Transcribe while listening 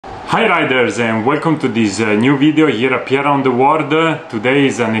Hi riders, and welcome to this new video here at Pier on the world. Today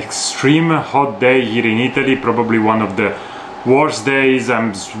is an extreme hot day here in Italy, probably one of the worst days.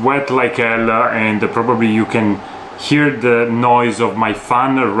 I'm sweat like hell, and probably you can hear the noise of my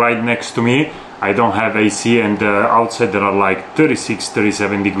fan right next to me. I don't have AC, and outside there are like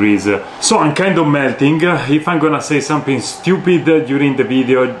 36-37 degrees, so I'm kind of melting. If I'm gonna say something stupid during the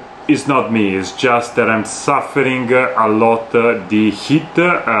video, it's not me, it's just that I'm suffering a lot the heat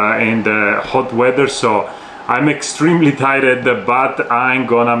and hot weather, so I'm extremely tired, but I'm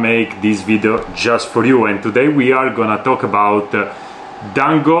gonna make this video just for you. And today we are gonna talk about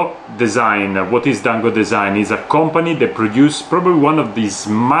Dango Design. What is Dango Design? It's a company that produces probably one of the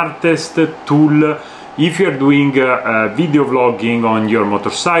smartest tool if you're doing video vlogging on your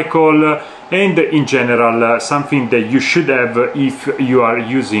motorcycle, and in general something that you should have if you are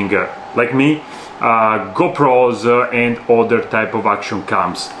using, like me, GoPros and other type of action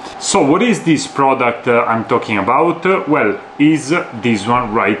cams. So what is this product I'm talking about? Well, is this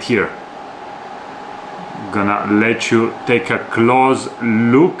one right here. Gonna let you take a close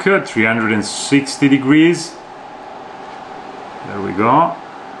look, 360 degrees. There we go.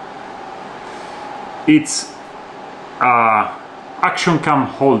 It's a action cam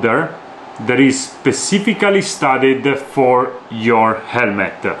holder that is specifically studied for your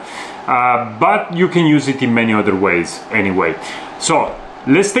helmet, but you can use it in many other ways anyway. So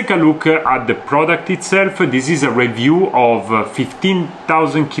let's take a look at the product itself. This is a review of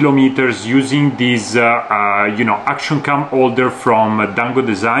 15,000 kilometers using this action cam holder from Dango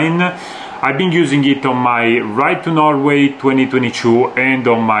Design. I've been using it on my ride to Norway 2022 and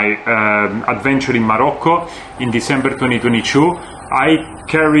on my adventure in Morocco in December 2022. I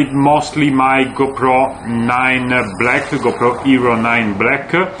carried mostly my GoPro 9 Black, GoPro Hero 9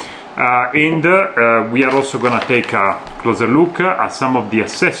 Black, and we are also gonna take a closer look at some of the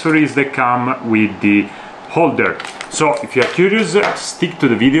accessories that come with the holder. So if you are curious, stick to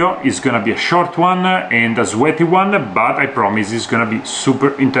the video. It's gonna be a short one and a sweaty one, but I promise it's gonna be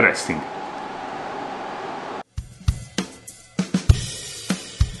super interesting.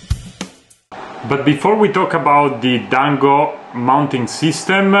 But before we talk about the Dango mounting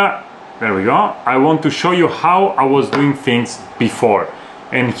system, there we go, I want to show you how I was doing things before.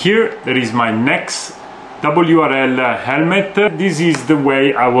 And here there is my next WRL helmet. This is the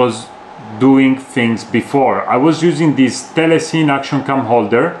way I was doing things before. I was using this Telesin action cam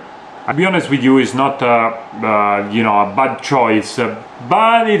holder. I'll be honest with you, it's not a bad choice,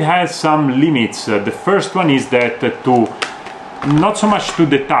 but it has some limits. The first one is that not so much to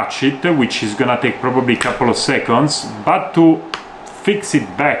detach it, which is gonna take probably a couple of seconds, but to fix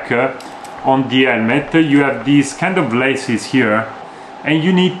it back on the helmet. You have these kind of laces here, and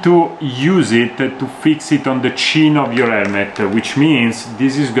you need to use it to fix it on the chin of your helmet, which means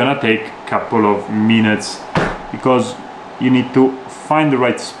this is gonna take a couple of minutes because you need to find the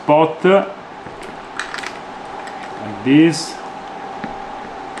right spot, like this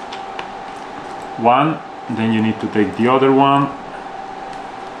one. Then you need to take the other one.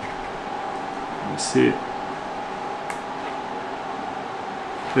 Let's see.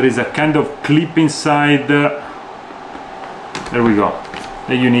 There is a kind of clip inside. There we go.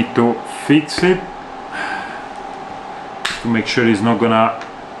 Then you need to fix it to make sure it's not gonna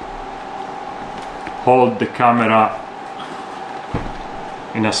hold the camera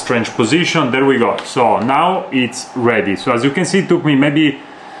in a strange position. There we go. So now it's ready. So as you can see, it took me maybe,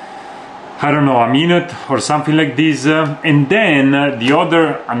 I don't know, a minute or something like this. And then the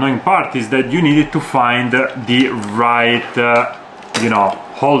other annoying part is that you needed to find the right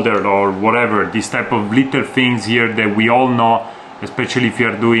holder or whatever, this type of little things here that we all know, especially if you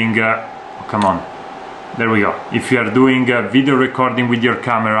are doing come on, there we go, if you are doing video recording with your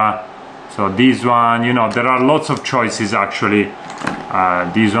camera. So this one, there are lots of choices actually.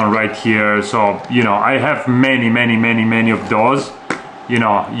 This one right here. So I have many of those.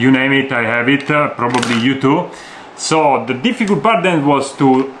 You name it, I have it, probably you too. So the difficult part then was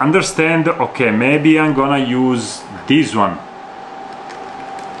to understand, okay, maybe I'm gonna use this one,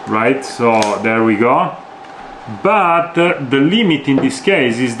 right? So there we go. But the limit in this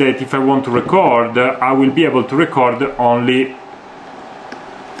case is that if I want to record, I will be able to record only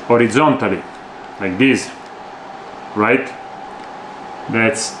horizontally, like this, right?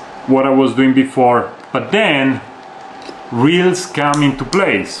 That's what I was doing before. But then reels come into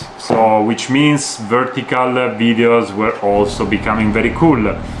place, so which means vertical videos were also becoming very cool,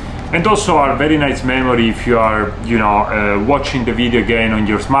 and also are very nice memory if you are watching the video again on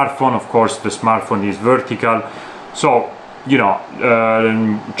your smartphone. Of course the smartphone is vertical, so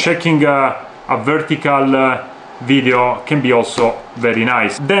checking a vertical video can be also very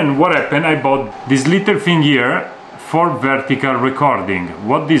nice. Then what happened, I bought this little thing here for vertical recording.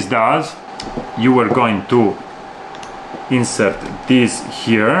 What this does, you are going to insert this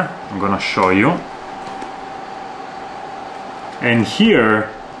here, I'm gonna show you, and here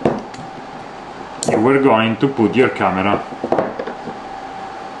you were going to put your camera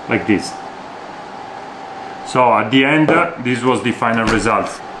like this. So at the end, this was the final result.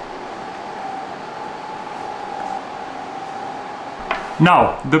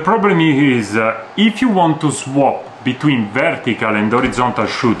 Now the problem is if you want to swap between vertical and horizontal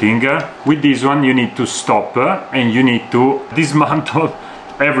shooting, with this one you need to stop and you need to dismantle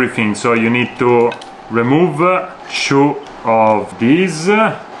everything. So you need to remove shoe of this,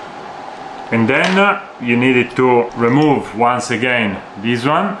 and then you needed to remove once again this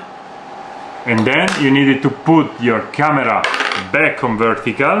one, and then you needed to put your camera back on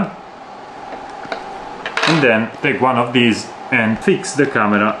vertical, and then take one of these and fix the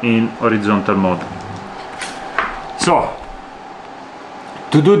camera in horizontal mode. So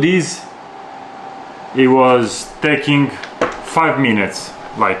to do this, it was taking 5 minutes,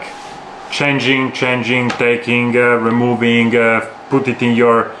 like changing, taking, removing, put it in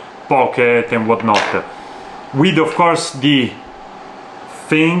your pocket and whatnot, with of course the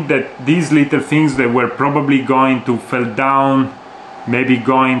thing that these little things that were probably going to fall down, maybe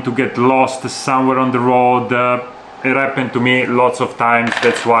going to get lost somewhere on the road. It happened to me lots of times.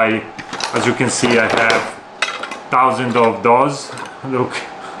 That's why, as you can see, I have thousands of those. Look,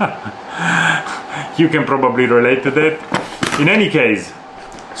 you can probably relate to that. In any case,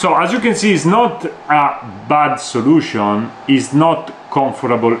 so as you can see, it's not a bad solution, it's not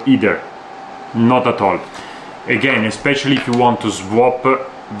comfortable either, not at all. Again, especially if you want to swap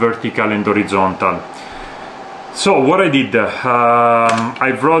vertical and horizontal. So what I did,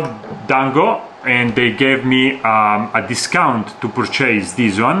 I wrote Dango and they gave me a discount to purchase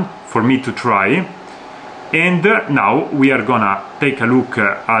this one for me to try. And now we are gonna take a look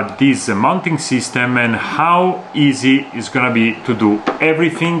at this mounting system and how easy it's gonna be to do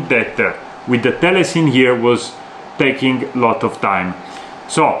everything that with the telescene here was taking a lot of time.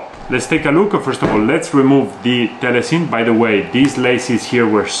 So let's take a look. First of all, let's remove the telescene. By the way, these laces here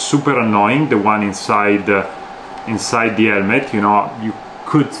were super annoying, the one inside the helmet, you know, you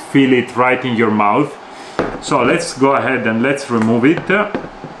could feel it right in your mouth. So let's go ahead and let's remove it. There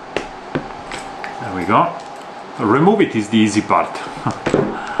we go. Remove it is the easy part.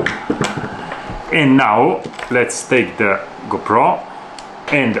 And now let's take the GoPro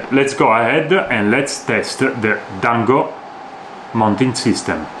and let's go ahead and let's test the Dango mounting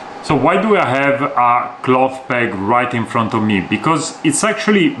system. So why do I have a cloth peg right in front of me? Because it's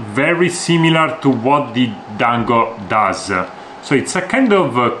actually very similar to what the Dango does. So it's a kind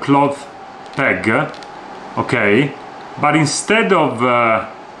of a cloth peg, okay, but instead of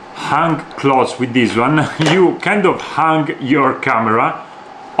hang clothes with this one, you kind of hang your camera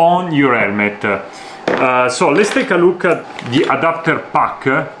on your helmet. So let's take a look at the adapter pack.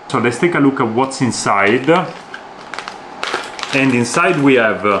 So let's take a look at what's inside. And inside we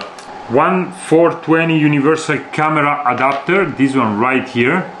have one 420 universal camera adapter, this one right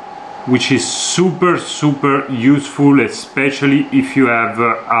here, which is super useful, especially if you have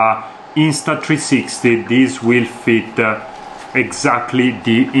a Insta360. This will fit exactly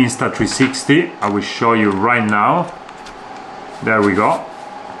the Insta360. I will show you right now. There we go.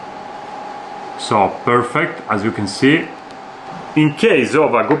 So perfect, as you can see. In case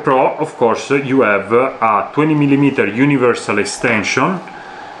of a GoPro, of course, you have a 20mm universal extension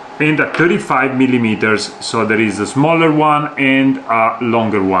and a 35mm, so there is a smaller one and a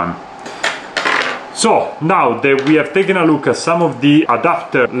longer one. So now that we have taken a look at some of the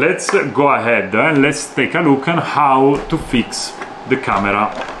adapter, let's go ahead and let's take a look at how to fix the camera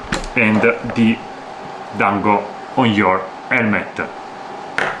and the Dango on your helmet.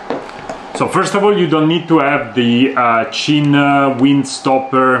 So first of all, you don't need to have the chin wind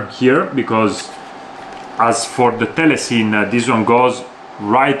stopper here, because as for the telescene, this one goes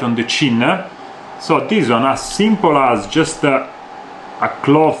right on the chin. So this one, as simple as just a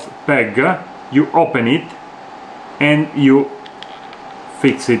cloth peg, you open it and you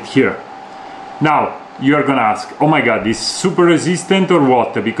fix it here. Now you are gonna ask, oh my god, is super resistant or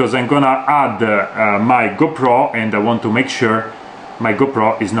what? Because I'm gonna add my GoPro and I want to make sure my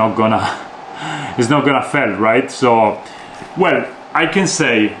GoPro is not gonna fail, right? So, well, I can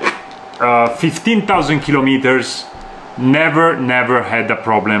say 15,000 kilometers, never had a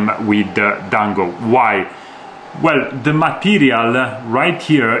problem with Dango. Why? Well, the material right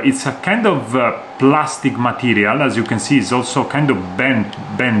here, it's a kind of plastic material. As you can see, it's also kind of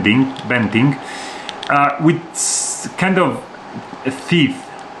bending. with kind of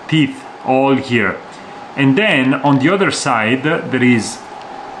teeth all here. And then on the other side there is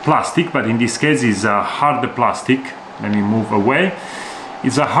plastic, but in this case is a hard plastic. Let me move away.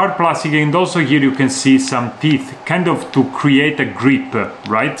 It's a hard plastic, and also here you can see some teeth, kind of to create a grip,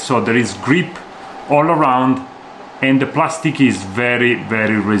 right? So there is grip all around, and the plastic is very,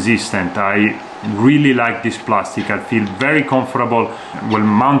 very resistant. I really like this plastic. I feel very comfortable when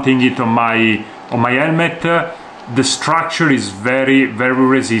mounting it on my helmet. The structure is very, very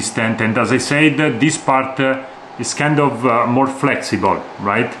resistant, and as I said, this part is kind of more flexible,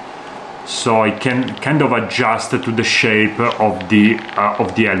 right? So I can kind of adjust to the shape of the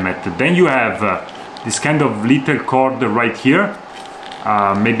helmet. Then you have this kind of little cord right here.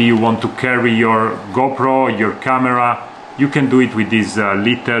 Maybe you want to carry your GoPro, your camera. You can do it with this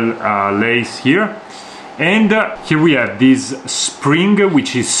little lace here. And here we have this spring,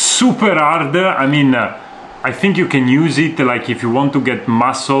 which is super hard. I mean, I think you can use it like if you want to get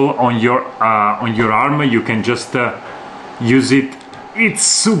muscle on your arm, you can just use it. It's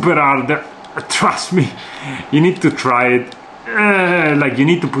super hard, trust me. You need to try it. Like you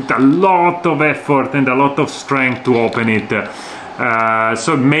need to put a lot of effort and a lot of strength to open it.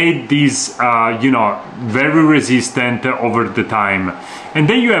 So it made this, you know, very resistant over the time. And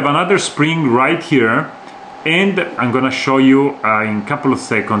then you have another spring right here, and I'm gonna show you in a couple of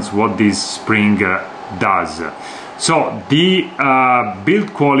seconds what this spring does. So the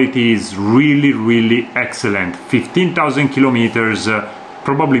build quality is really, really excellent. 15,000 kilometers,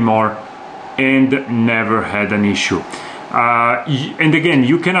 probably more, and never had an issue. And again,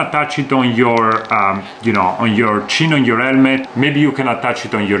 you can attach it on your, you know, on your chin, on your helmet. Maybe you can attach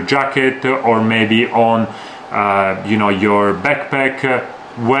it on your jacket, or maybe on, you know, your backpack,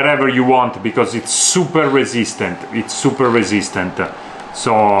 wherever you want, because it's super resistant. It's super resistant.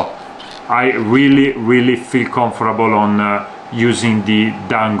 So I really, really feel comfortable on using the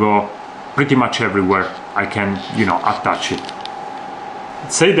Dango pretty much everywhere I can, you know, attach it.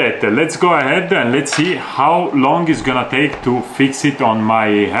 Say that, let's go ahead and let's see how long it's gonna take to fix it on my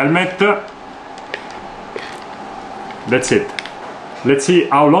helmet. That's it. Let's see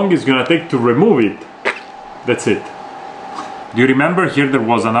how long it's gonna take to remove it. That's it. Do you remember here there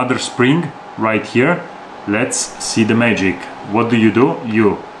was another spring right here? Let's see the magic. What do?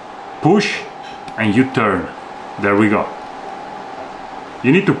 You push and you turn. There we go.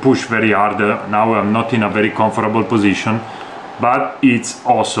 You need to push very hard. Now I'm not in a very comfortable position, but it's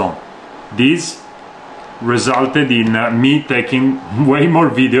awesome. This resulted in me taking way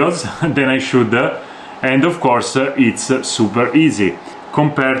more videos than I should, and of course it's super easy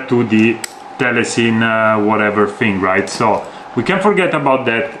compared to the Telesin whatever thing, right? So we can forget about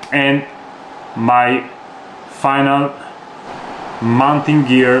that. And my final mounting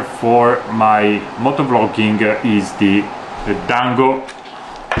gear for my motovlogging is the Dango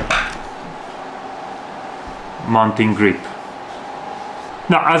mounting grip.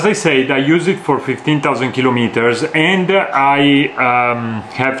 Now, as I said, I use it for 15,000 kilometers, and I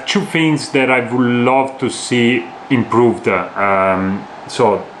have two things that I would love to see improved.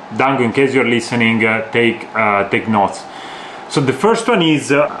 So Dango, in case you're listening, take notes. So the first one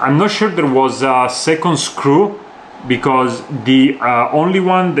is, I'm not sure there was a second screw, because the only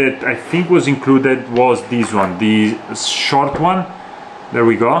one that I think was included was this one, the short one. There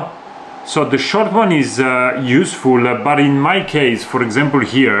we go. So the short one is useful, but in my case, for example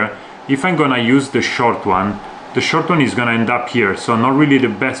here, if I'm gonna use the short one is gonna end up here, so not really the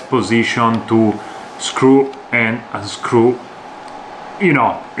best position to screw and unscrew. You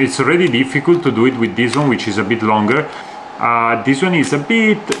know, it's already difficult to do it with this one, which is a bit longer. This one is a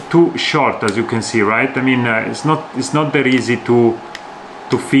bit too short, as you can see, right? I mean, it's not that easy to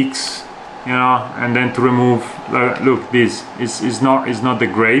fix, you know, and then to remove. Look, this is not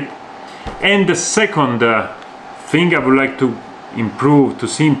that great. And the second thing I would like to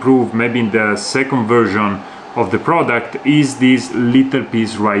see improve, maybe in the second version of the product, is this little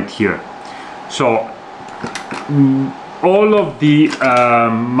piece right here. So all of the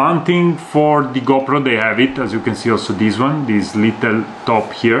mounting for the GoPro, they have it, as you can see. Also this one, this little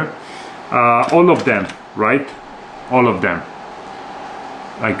top here, all of them, right? All of them,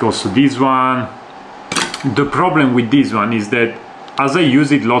 like also this one. The problem with this one is that as I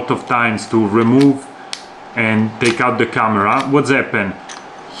use it a lot of times to remove and take out the camera, what's happened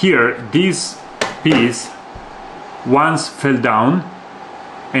here, this piece once fell down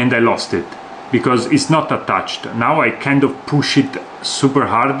and I lost it, because it's not attached. Now I kind of push it super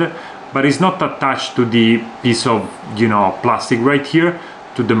hard, but it's not attached to the piece of, you know, plastic right here,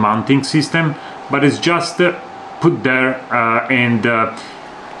 to the mounting system, but it's just put there. And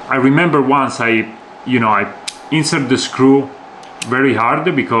I remember once I you know, I insert the screw very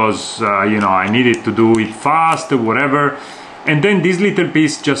hard because you know, I needed to do it fast, whatever, and then this little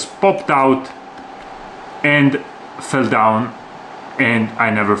piece just popped out and fell down, and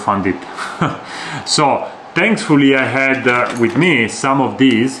I never found it. So thankfully I had with me some of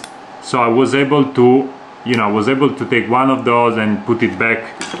these, so I was able to, you know, I was able to take one of those and put it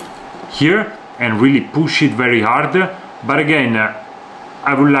back here and really push it very hard. But again,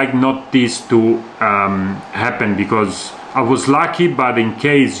 I would like not this to happen, because I was lucky, but in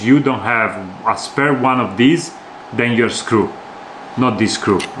case you don't have a spare one of these, then you're screwed. Not this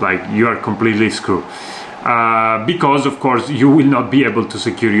screw, like you are completely screwed. Because of course you will not be able to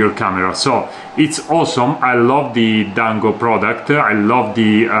secure your camera. So it's awesome. I love the Dango product. I love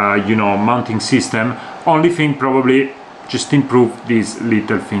the you know, mounting system. Only thing, probably just improve this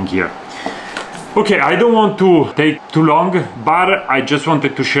little thing here. Okay, I don't want to take too long, but I just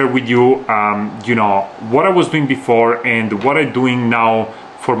wanted to share with you you know, what I was doing before and what I'm doing now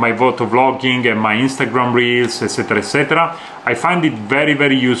for my moto vlogging and my Instagram reels, etc, etc. I find it very,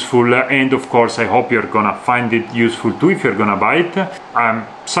 very useful, and of course I hope you're gonna find it useful too if you're gonna buy it. I'm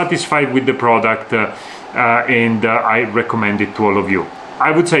satisfied with the product and I recommend it to all of you. I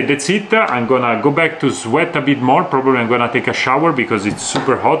would say that's it. I'm gonna go back to sweat a bit more. Probably I'm gonna take a shower because it's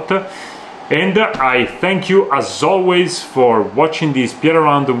super hot. And I thank you as always for watching this Pier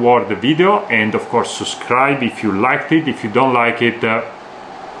Around the World video, and of course subscribe if you liked it. If you don't like it,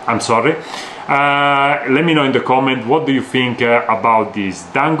 I'm sorry. Let me know in the comment what do you think about this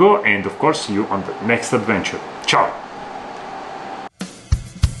Dango, and of course see you on the next adventure. Ciao!